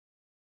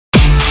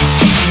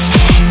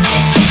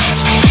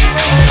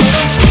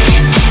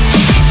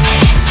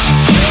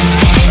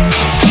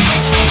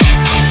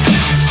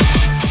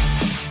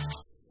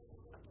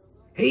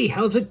Hey,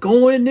 how's it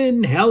going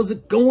and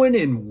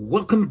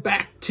welcome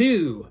back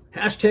to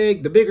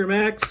hashtag the Bigger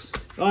Max.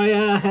 Oh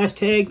yeah,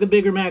 hashtag the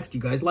Bigger Max. Do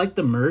you guys like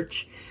the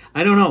merch?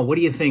 I don't know. What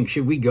do you think?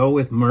 Should we go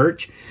with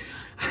merch?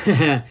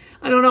 I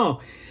don't know.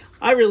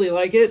 I really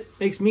like it.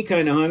 Makes me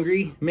kind of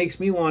hungry.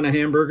 Makes me want a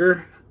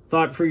hamburger.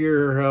 Thought for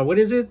your, what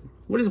is it?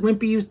 What does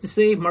Wimpy used to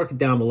say? Mark it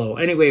down below.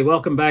 Anyway,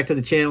 welcome back to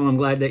the channel. I'm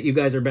glad that you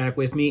guys are back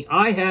with me.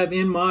 I have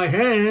in my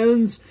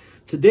hands,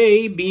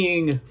 today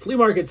being Flea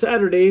Market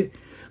Saturday,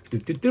 Tim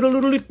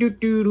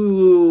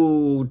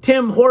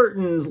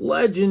Horton's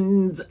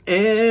Legends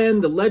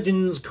and the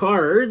Legends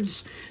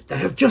cards that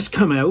have just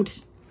come out.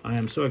 I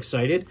am so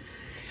excited.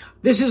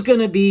 This is going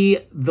to be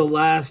the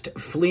last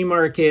Flea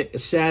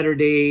Market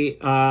Saturday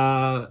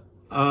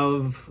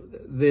of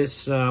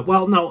this.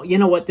 Well, no, you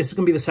know what? This is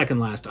going to be the second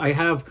last. I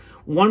have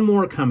one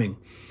more coming.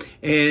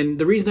 And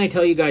the reason I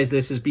tell you guys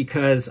this is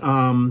because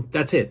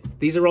that's it.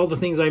 These are all the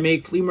things I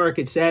make. Flea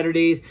Market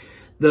Saturdays.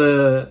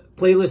 The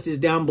playlist is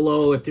down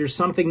below. If there's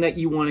something that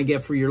you want to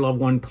get for your loved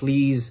one,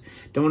 please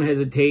don't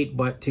hesitate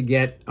but to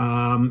get,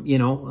 you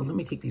know, let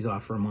me take these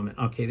off for a moment.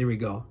 Okay, there we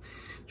go.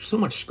 There's so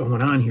much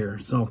going on here.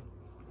 So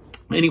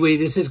anyway,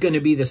 this is going to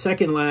be the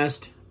second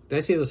last. Did I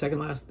say the second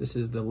last? This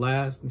is the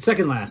last.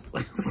 Second last.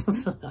 I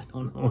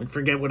don't know. I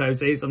forget what I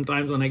say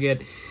sometimes when I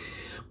get.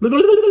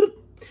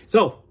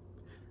 So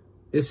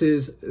this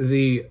is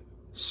the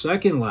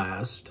second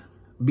last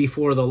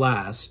before the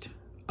last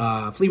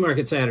Flea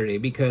Market Saturday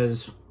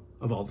because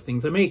of all the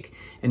things I make.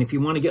 And if you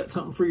want to get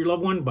something for your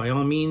loved one, by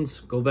all means,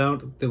 go down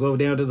to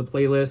the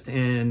playlist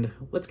and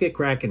let's get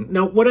cracking.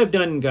 Now, what I've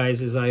done, guys,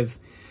 is I've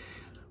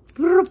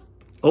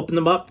opened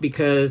them up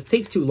because it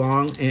takes too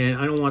long and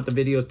I don't want the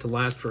videos to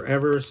last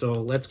forever. So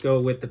let's go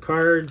with the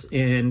cards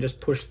and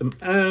just push them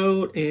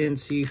out and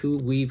see who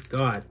we've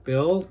got.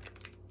 Bill,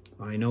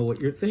 I know what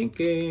you're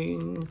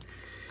thinking.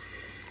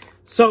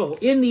 So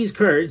in these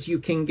cards, you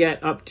can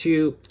get up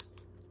to...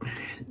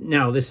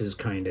 Now, this is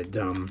kind of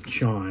dumb,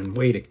 Sean.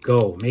 Way to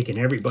go, making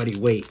everybody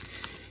wait.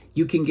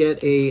 You can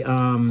get a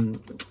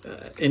an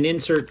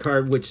insert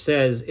card which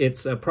says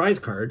it's a prize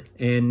card,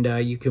 and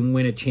you can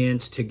win a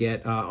chance to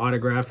get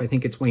autograph. I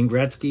think it's Wayne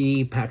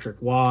Gretzky,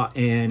 Patrick Waugh,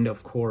 and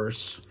of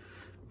course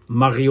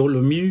Mario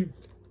Lemieux,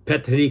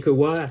 Patrick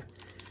Waugh,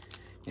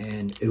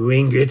 and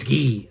Wayne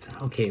Gretzky.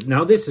 Okay,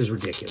 now this is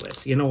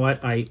ridiculous. You know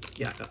what? You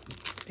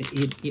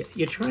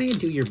try and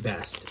do your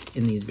best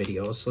in these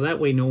videos, so that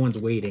way no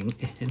one's waiting,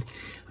 and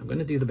I'm going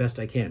to do the best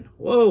I can.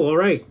 Whoa, all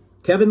right.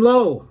 Kevin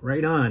Lowe,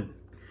 right on.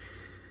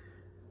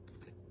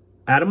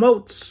 Adam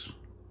Oates.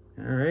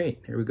 All right,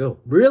 here we go.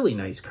 Really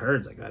nice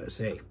cards, I got to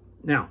say.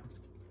 Now,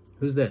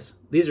 who's this?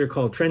 These are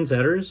called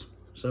Trendsetters,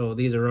 so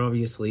these are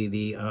obviously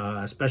the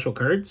special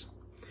cards.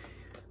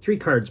 3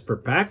 cards per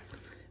pack.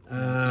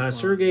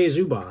 Sergei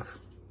Zubov.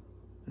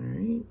 All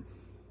right.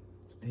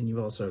 And you've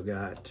also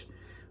got...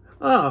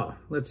 Oh,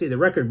 let's see, the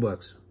record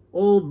books.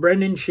 Old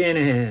Brendan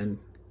Shanahan.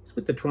 He's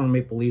with the Toronto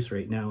Maple Leafs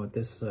right now at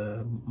this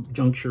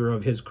juncture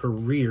of his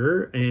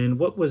career. And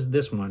what was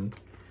this one?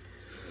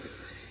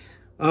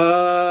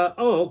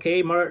 Oh,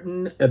 okay,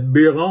 Marty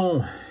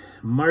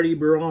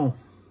Biron.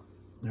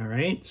 All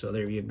right, so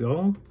there you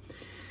go.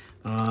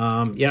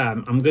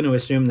 Yeah, I'm going to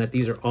assume that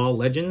these are all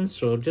legends.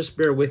 So just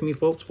bear with me,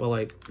 folks, while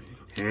I'm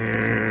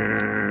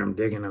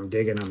digging, I'm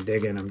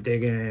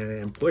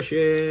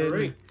pushing. All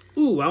right.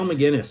 Ooh,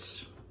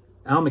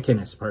 Al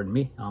McInnes, pardon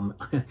me.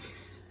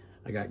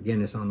 I got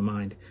Guinness on the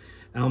mind.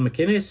 Al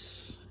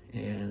McInnes,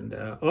 and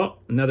oh,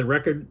 another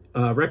record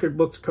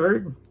books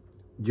card.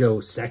 Joe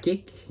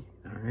Sakic.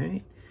 All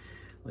right,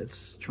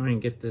 let's try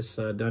and get this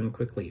done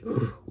quickly.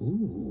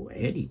 Ooh,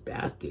 Andy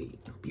Bathgate,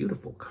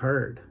 beautiful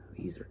card.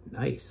 These are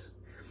nice.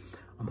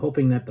 I'm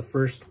hoping that the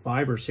first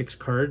 5 or 6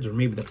 cards, or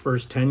maybe the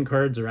first 10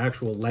 cards, are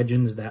actual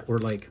legends that were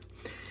like,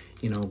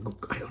 you know,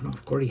 I don't know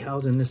if Gordie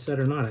Howe's in this set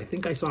or not. I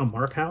think I saw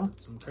Mark Howe,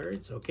 some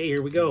cards. Okay,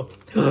 here we go.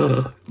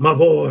 My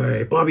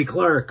boy, Bobby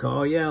Clark.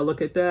 Oh, yeah,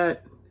 look at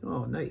that.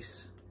 Oh,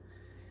 nice.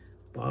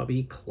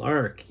 Bobby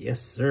Clark.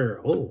 Yes, sir.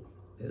 Oh,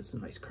 that's a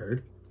nice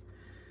card.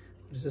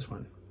 What is this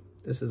one?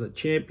 This is a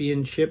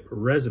championship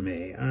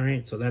resume. All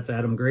right, so that's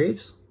Adam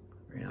Graves.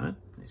 Right on.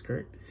 Nice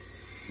card.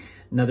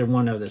 Another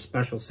one of the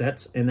special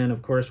sets. And then,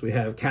 of course, we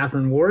have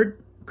Catherine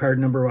Ward, card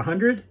number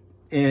 100.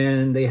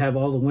 And they have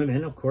all the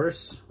women, of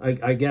course.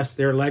 I guess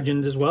they're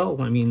legends as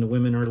well. I mean, the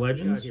women are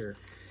legends. Here.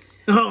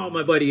 Oh,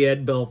 my buddy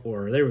Ed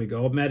Belfour. There we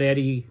go. Met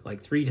Eddie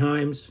like 3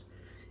 times.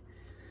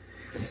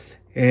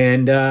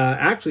 And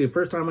actually, the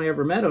first time I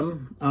ever met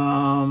him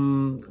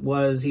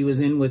he was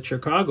in with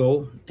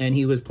Chicago. And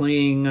he was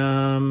playing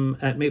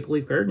at Maple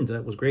Leaf Gardens.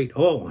 That was great.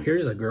 Oh,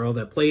 here's a girl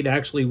that played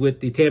actually with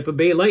the Tampa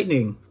Bay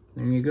Lightning.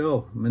 There you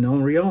go.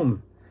 Manon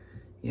Rhéaume.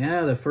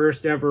 Yeah, the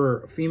first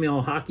ever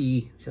female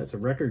hockey, that's a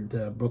record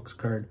books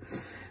card.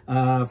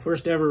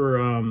 First ever,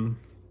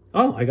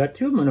 oh, I got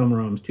 2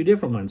 Monomerums, 2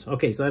 different ones.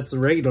 Okay, so that's the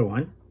regular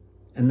one.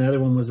 And the other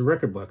one was the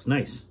record books.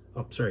 Nice.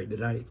 Oh, sorry,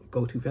 did I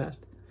go too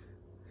fast?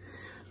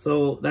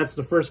 So that's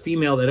the first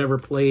female that ever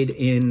played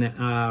in,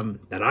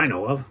 that I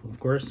know of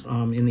course,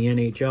 in the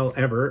NHL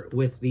ever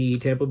with the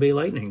Tampa Bay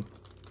Lightning.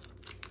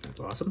 That's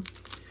awesome.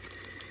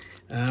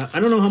 I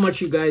don't know how much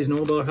you guys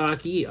know about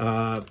hockey.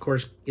 Of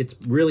course, it's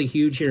really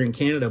huge here in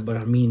Canada, but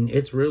I mean,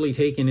 it's really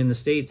taken in the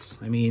States.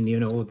 I mean, you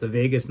know, with the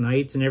Vegas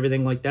Knights and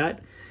everything like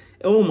that.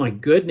 Oh my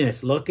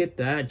goodness, look at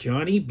that.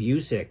 Johnny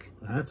Busick.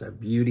 That's a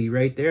beauty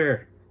right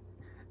there.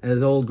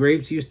 As old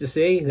Grapes used to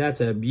say, that's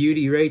a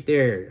beauty right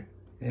there.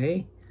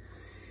 Hey?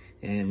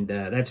 And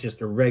that's just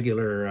a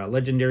regular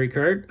legendary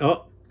card.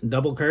 Oh,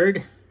 double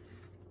card.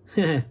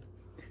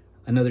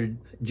 Another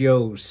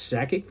Joe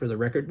Sakic for the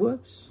record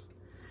books.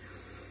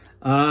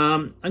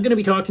 I'm going to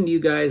be talking to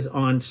you guys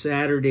on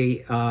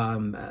Saturday.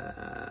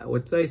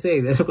 What did I say?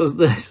 This was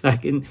the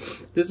second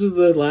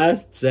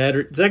last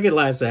Saturday, second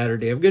last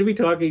Saturday. I'm going to be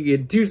talking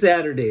in 2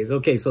 Saturdays.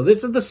 Okay, so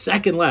this is the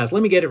second last.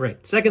 Let me get it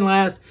right. Second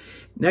last.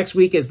 Next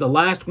week is the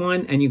last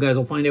one, and you guys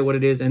will find out what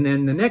it is. And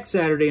then the next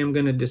Saturday, I'm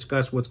going to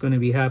discuss what's going to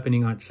be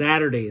happening on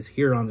Saturdays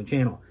here on the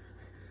channel.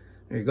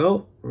 There you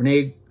go.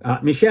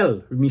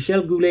 Michel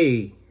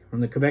Goulet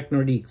from the Quebec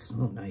Nordiques.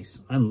 Oh, nice.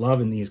 I'm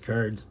loving these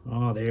cards.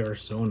 Oh, they are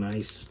so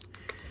nice.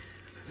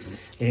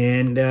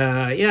 And,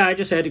 yeah, I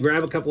just had to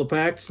grab a couple of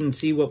packs and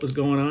see what was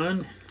going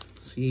on.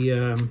 See,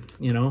 you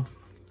know,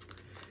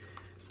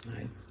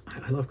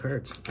 I love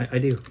cards. I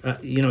do.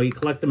 You know, you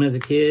collect them as a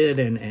kid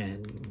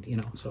and, you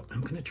know, so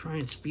I'm going to try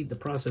and speed the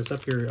process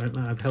up here.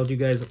 I've held you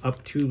guys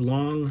up too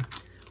long,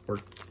 or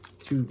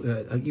too,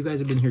 you guys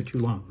have been here too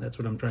long. That's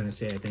what I'm trying to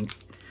say, I think.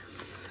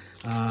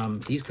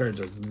 These cards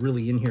are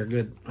really in here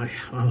good.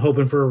 I'm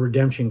hoping for a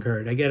redemption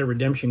card. I get a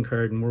redemption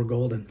card and we're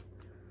golden.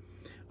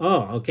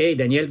 Oh, okay.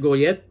 Danielle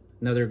Goyette,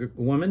 another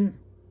woman,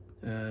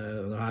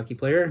 the hockey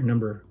player,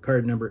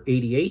 card number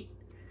 88.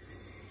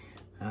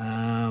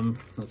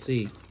 Let's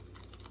see.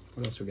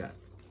 What else we got?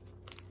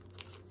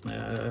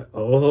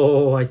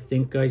 Oh, I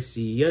think I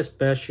see a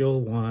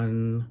special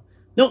one.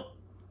 Nope.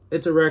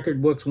 It's a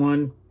record books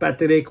one.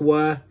 Patrick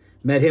Roy.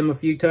 Met him a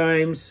few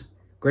times.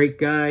 Great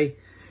guy.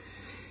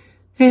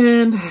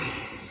 And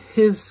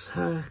his,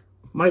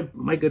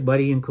 my good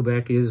buddy in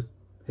Quebec is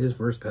his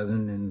first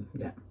cousin. And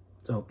yeah.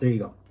 So there you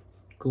go.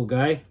 Cool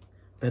guy.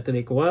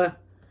 Patrick Roy.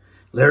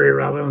 Larry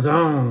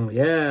Robinson.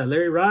 Yeah,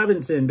 Larry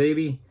Robinson,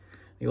 baby.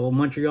 The old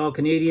Montreal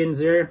Canadiens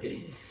there.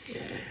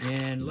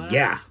 And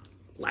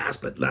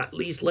last but not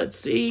least, let's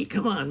see.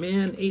 Come on,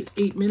 man.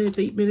 8 minutes.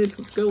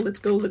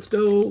 Let's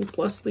go.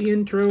 Plus the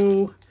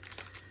intro.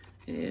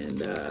 And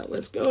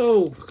let's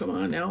go. Come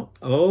on now.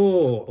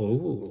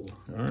 Oh.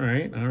 All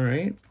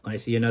right. I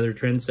see another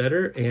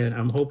trendsetter, and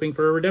I'm hoping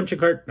for a redemption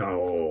card.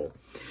 No.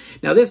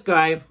 Now, this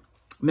guy,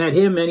 met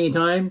him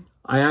anytime.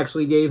 I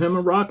actually gave him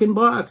a rockin'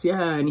 box.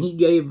 Yeah, and he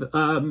gave,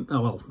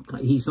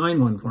 he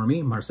signed one for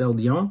me, Marcel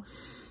Dion.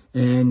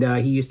 And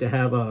he used to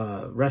have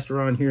a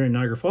restaurant here in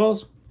Niagara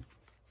Falls.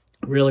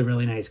 Really,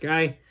 really nice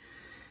guy.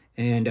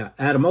 And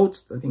Adam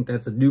Oates, I think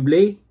that's a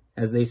doublé,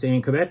 as they say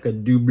in Quebec, a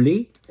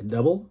doublé, a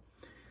double.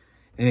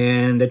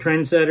 And the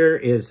trendsetter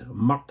is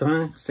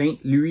Martin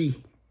St.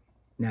 Louis.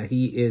 Now,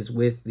 he is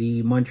with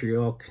the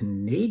Montreal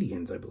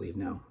Canadiens, I believe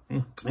now.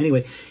 Yeah.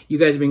 Anyway, you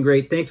guys have been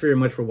great. Thanks very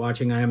much for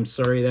watching. I am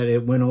sorry that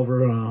it went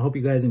over. I hope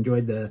you guys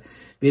enjoyed the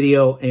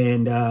video.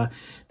 And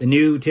the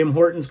new Tim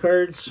Hortons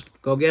cards,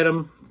 go get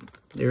them.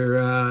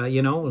 They're,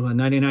 you know,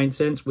 99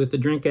 cents with the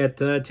drink at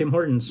Tim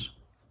Hortons.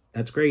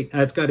 That's great.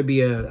 That's got to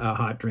be a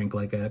hot drink,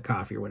 like a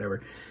coffee or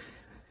whatever.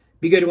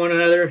 Be good to one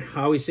another.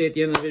 I always say at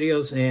the end of the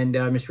videos. And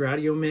Mr.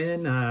 Audio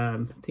Man, I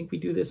think we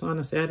do this on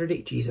a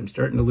Saturday. Jeez, I'm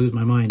starting to lose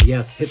my mind.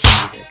 Yes, hit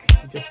the music.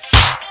 Just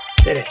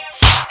hit it.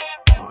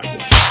 Oh,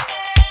 yes.